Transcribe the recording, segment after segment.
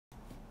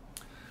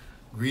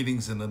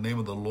Greetings in the name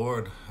of the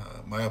Lord.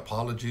 My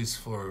apologies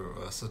for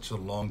such a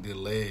long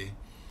delay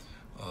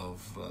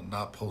of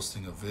not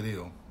posting a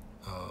video.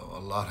 A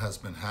lot has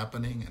been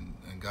happening,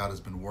 and God has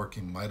been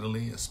working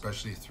mightily,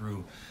 especially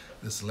through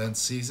this Lent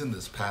season,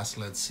 this past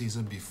Lent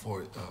season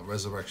before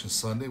Resurrection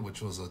Sunday,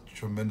 which was a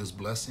tremendous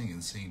blessing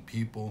in seeing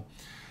people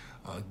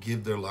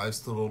give their lives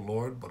to the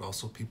Lord, but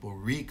also people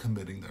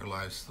recommitting their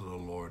lives to the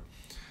Lord.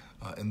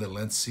 In the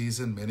Lent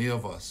season, many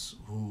of us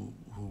who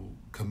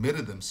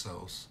committed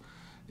themselves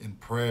in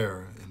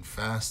prayer, in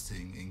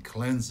fasting, in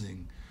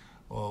cleansing,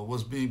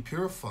 was being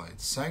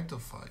purified,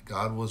 sanctified.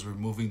 God was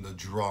removing the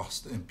dross,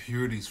 the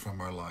impurities from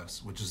our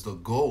lives, which is the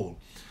goal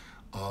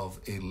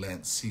of a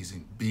Lent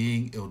season,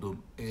 being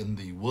in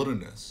the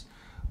wilderness,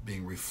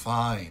 being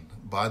refined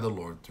by the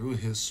Lord through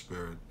His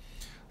Spirit,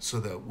 so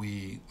that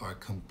we are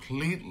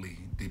completely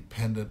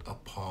dependent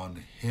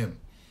upon Him.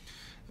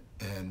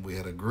 And we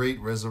had a great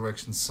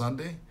Resurrection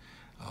Sunday,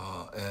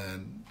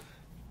 and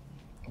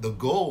the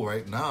goal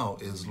right now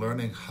is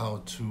learning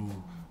how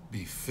to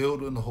be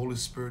filled in the Holy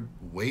Spirit,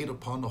 wait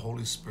upon the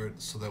Holy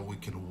Spirit, so that we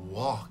can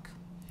walk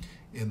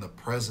in the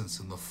presence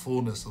and the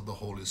fullness of the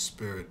Holy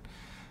Spirit.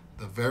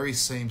 The very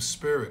same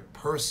Spirit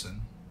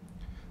person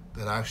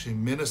that actually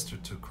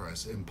ministered to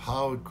Christ,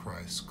 empowered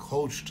Christ,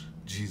 coached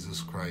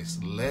Jesus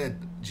Christ,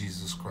 led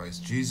Jesus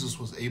Christ. Jesus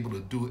was able to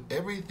do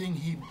everything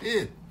He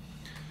did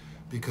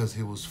because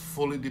He was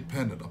fully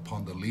dependent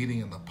upon the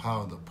leading and the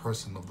power and the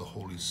person of the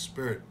Holy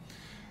Spirit.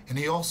 And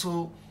He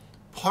also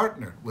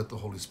partnered with the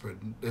Holy Spirit.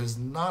 There's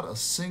not a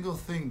single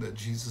thing that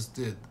Jesus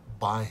did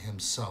by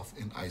Himself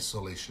in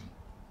isolation.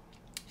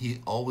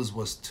 He always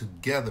was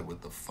together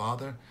with the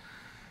Father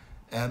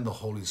and the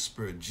Holy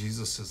Spirit.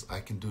 Jesus says, I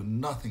can do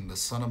nothing. The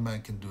Son of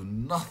Man can do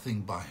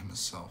nothing by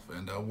Himself.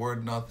 And that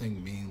word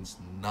nothing means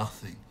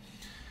nothing.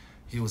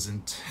 He was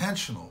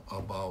intentional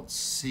about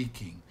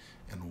seeking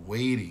and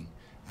waiting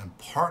and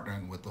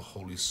partnering with the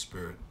Holy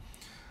Spirit.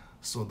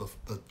 So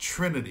the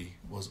Trinity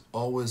was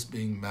always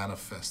being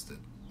manifested.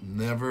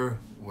 Never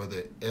were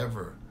they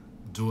ever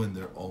doing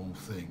their own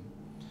thing.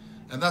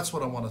 And that's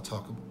what I want to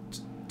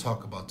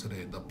talk about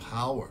today, the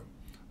power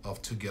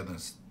of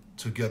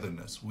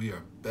togetherness. We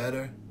are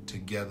better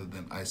together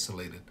than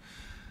isolated.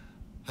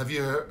 Have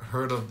you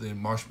heard of the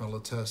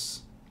marshmallow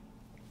test?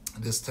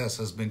 This test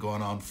has been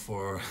going on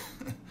for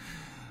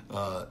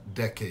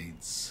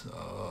decades.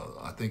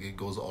 I think it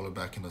goes all the way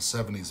back in the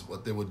 70s.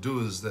 What they would do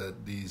is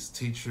that these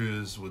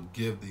teachers would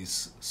give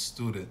these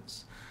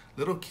students,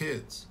 little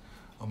kids,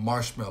 a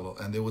marshmallow,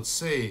 and they would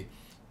say,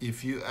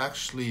 if you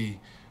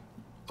actually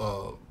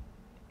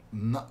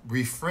not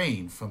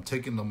refrain from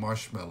taking the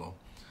marshmallow,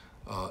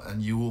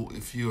 and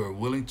if you are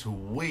willing to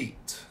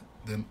wait,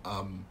 then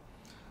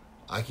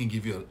I can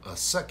give you a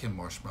second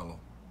marshmallow.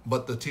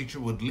 But the teacher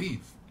would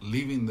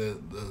leaving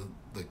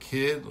the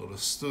kid or the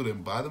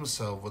student by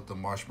themselves with the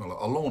marshmallow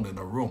alone in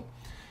a room.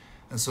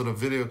 And so the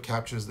video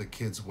captures the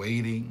kids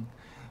waiting,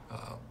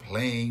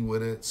 playing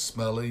with it,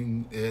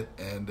 smelling it,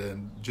 and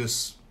then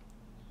just,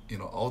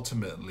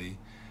 ultimately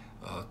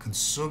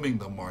consuming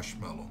the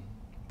marshmallow.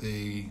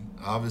 They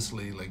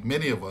obviously, like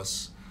many of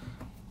us,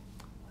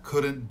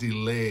 couldn't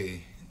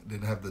delay,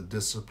 didn't have the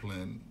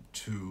discipline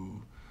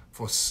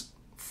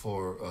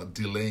for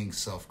delaying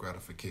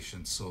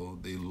self-gratification. So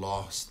they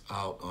lost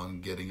out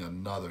on getting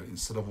another.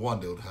 Instead of one,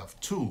 they would have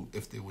two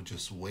if they would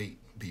just wait,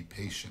 be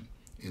patient,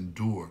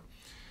 endure.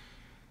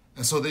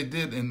 And so they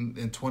did in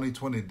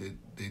 2020,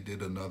 they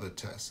did another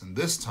test. And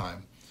this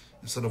time,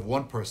 instead of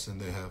one person,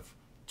 they have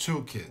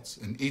two kids,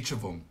 and each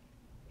of them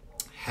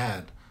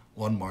had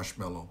one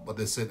marshmallow. But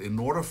they said, in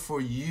order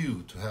for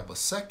you to have a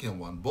second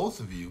one, both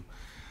of you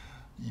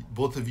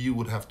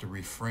would have to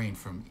refrain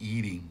from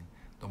eating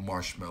the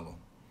marshmallow.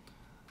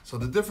 So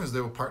the difference,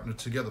 they were partnered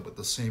together, but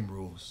the same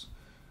rules.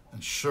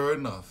 And sure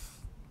enough,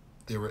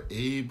 they were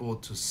able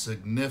to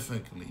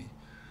significantly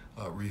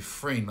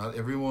refrain. Not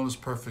everyone was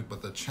perfect,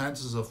 but the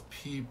chances of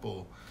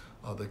people,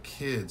 the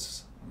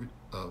kids,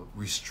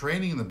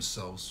 restraining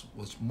themselves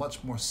was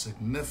much more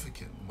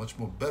significant, much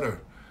more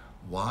better.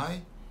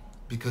 Why?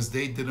 Because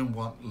they didn't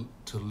want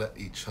to let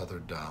each other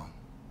down.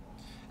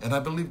 And I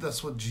believe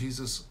that's what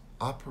Jesus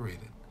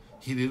operated.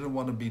 He didn't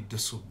want to be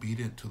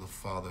disobedient to the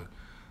Father.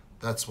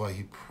 That's why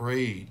He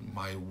prayed,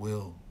 my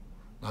will,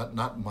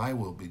 not my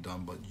will be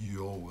done, but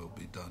your will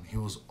be done. He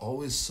was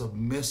always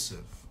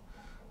submissive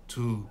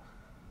to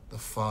the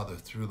Father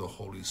through the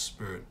Holy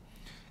Spirit.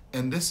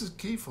 And this is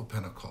key for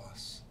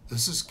Pentecost.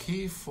 This is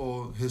key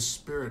for His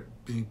Spirit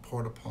being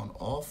poured upon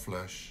all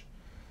flesh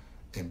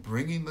and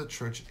bringing the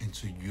church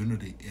into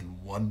unity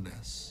in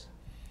oneness.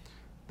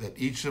 That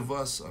each of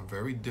us are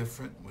very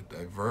different, we're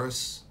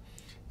diverse,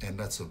 and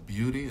that's a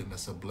beauty and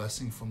that's a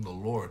blessing from the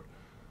Lord.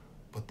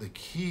 But the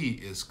key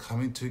is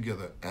coming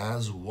together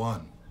as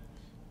one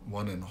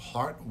in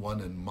heart, one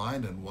in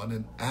mind, and one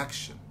in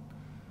action,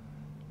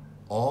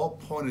 all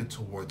pointed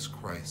towards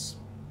Christ.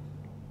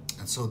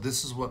 And so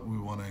this is what we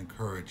want to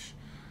encourage.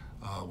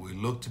 We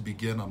look to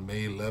begin on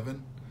May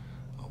 11,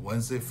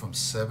 Wednesday from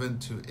 7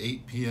 to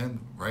 8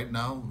 p.m. right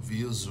now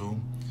via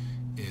Zoom,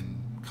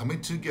 in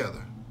coming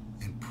together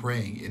in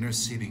praying,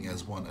 interceding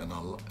as one,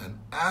 and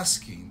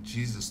asking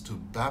Jesus to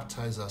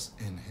baptize us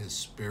in his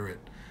Spirit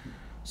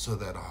so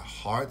that our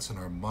hearts and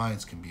our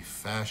minds can be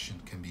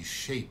fashioned, can be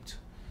shaped.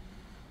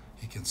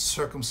 He can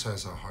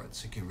circumcise our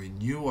hearts. He can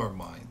renew our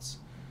minds,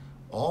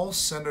 all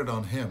centered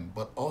on him,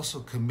 but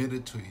also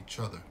committed to each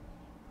other.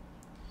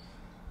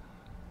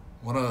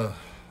 One of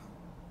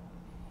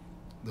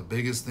the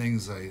biggest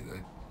things I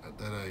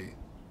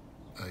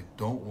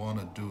don't want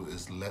to do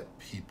is let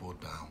people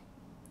down.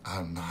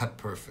 I'm not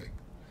perfect.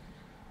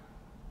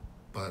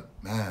 But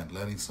man,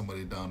 letting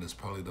somebody down is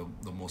probably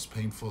the most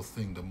painful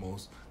thing,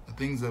 the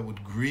things that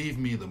would grieve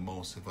me the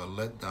most if I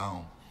let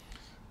down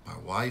my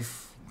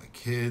wife, my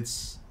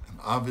kids, and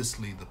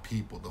obviously the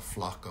people, the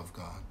flock of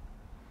God.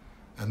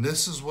 And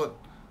this is what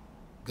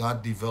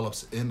God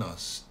develops in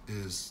us,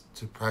 is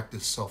to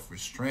practice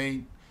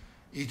self-restraint.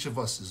 Each of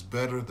us is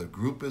better. The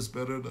group is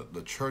better.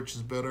 The church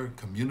is better.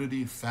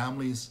 Community,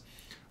 families.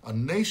 A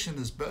nation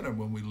is better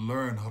when we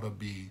learn how to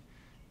be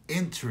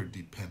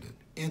interdependent,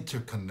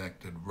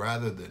 interconnected,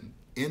 rather than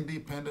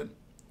independent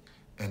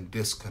and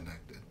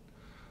disconnected.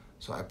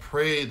 So I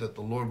pray that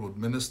the Lord would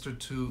minister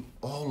to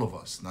all of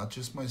us, not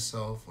just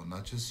myself or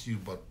not just you,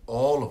 but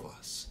all of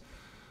us,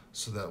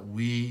 so that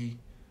we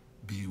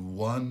be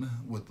one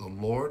with the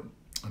Lord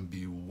and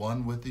be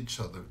one with each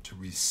other to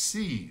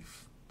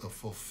receive the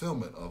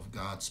fulfillment of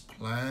God's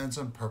plans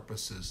and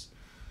purposes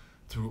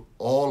through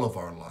all of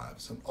our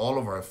lives and all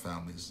of our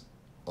families,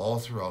 all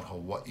throughout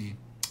Hawaii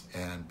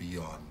and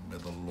beyond. May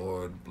the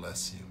Lord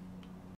bless you.